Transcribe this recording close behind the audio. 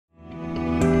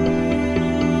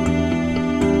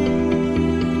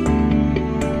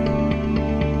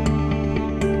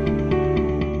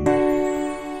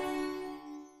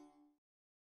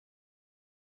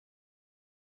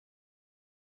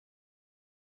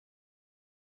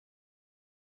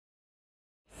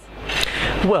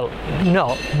Well,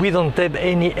 no, we don't have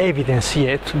any evidence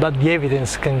yet, but the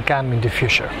evidence can come in the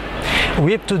future.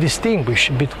 We have to distinguish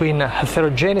between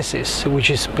atherogenesis, which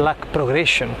is plaque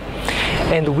progression,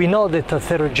 and we know that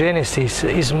atherogenesis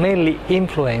is mainly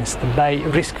influenced by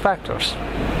risk factors,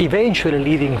 eventually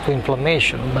leading to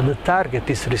inflammation, but the target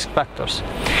is risk factors.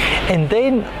 And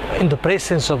then, in the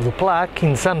presence of the plaque,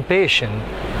 in some patients,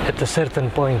 at a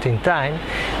certain point in time,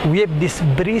 we have this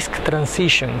brisk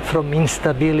transition from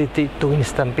instability to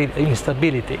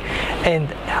instability.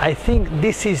 And I think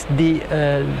this is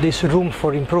this room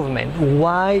for improvement.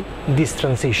 Why this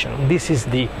transition? This is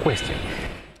the question.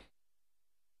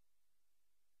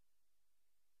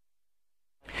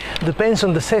 Depends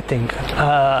on the setting.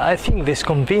 I think there's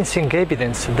convincing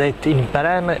evidence that in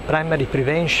primary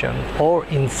prevention or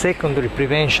in secondary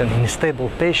prevention in stable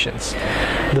patients,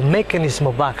 the mechanism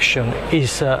of action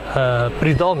is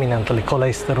predominantly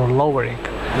cholesterol lowering.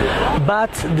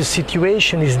 But the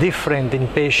situation is different in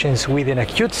patients with an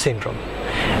acute syndrome.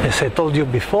 As I told you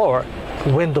before,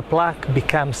 when the plaque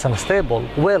becomes unstable,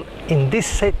 well, in this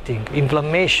setting,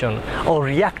 inflammation or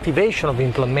reactivation of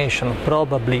inflammation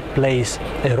probably plays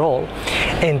a role.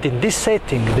 And in this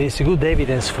setting, there is good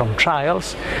evidence from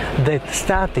trials that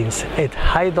statins at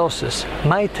high doses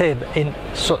might have,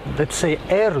 let's say,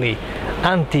 early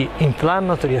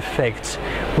anti-inflammatory effects,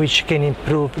 which can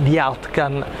improve the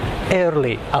outcome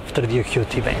early after the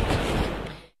acute event.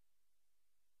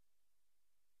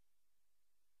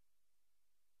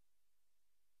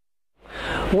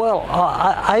 Well,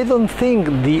 I don't think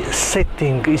the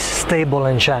setting is stable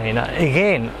angina.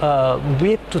 Again,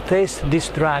 we have to test these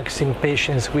drugs in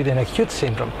patients with an acute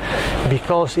syndrome,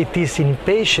 because it is in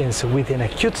patients with an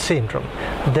acute syndrome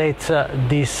that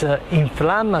this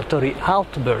inflammatory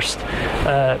outburst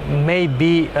may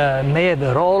have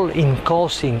a role in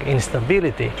causing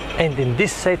instability, and in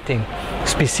this setting,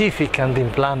 specific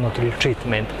anti-inflammatory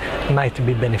treatment might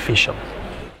be beneficial.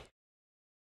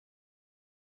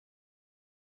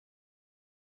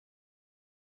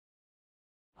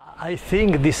 I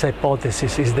think this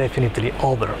hypothesis is definitely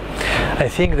over. I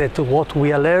think that what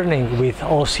we are learning with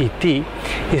OCT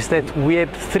is that we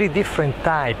have three different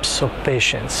types of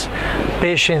patients.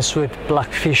 Patients with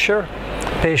plaque fissure,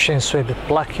 patients with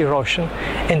plaque erosion,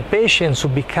 and patients who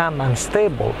become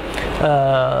unstable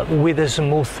with a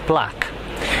smooth plaque.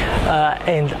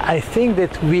 And I think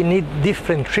that we need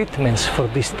different treatments for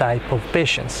this type of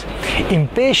patients. In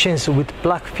patients with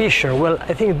plaque fissure, well,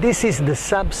 I think this is the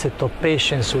subset of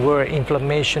patients where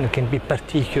inflammation can be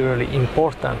particularly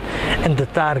important, and the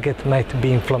target might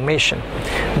be inflammation.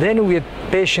 Then we have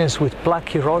patients with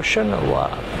plaque erosion,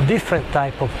 different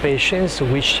type of patients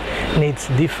which needs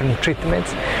different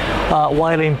treatments.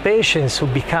 While in patients who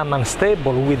become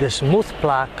unstable with a smooth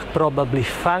plaque, probably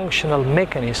functional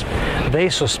mechanism,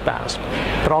 vasospasm,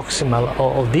 proximal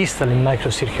or distal in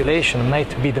microcirculation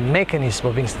might be the mechanism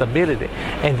of instability,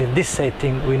 and in this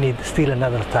setting we need still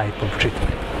another type of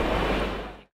treatment.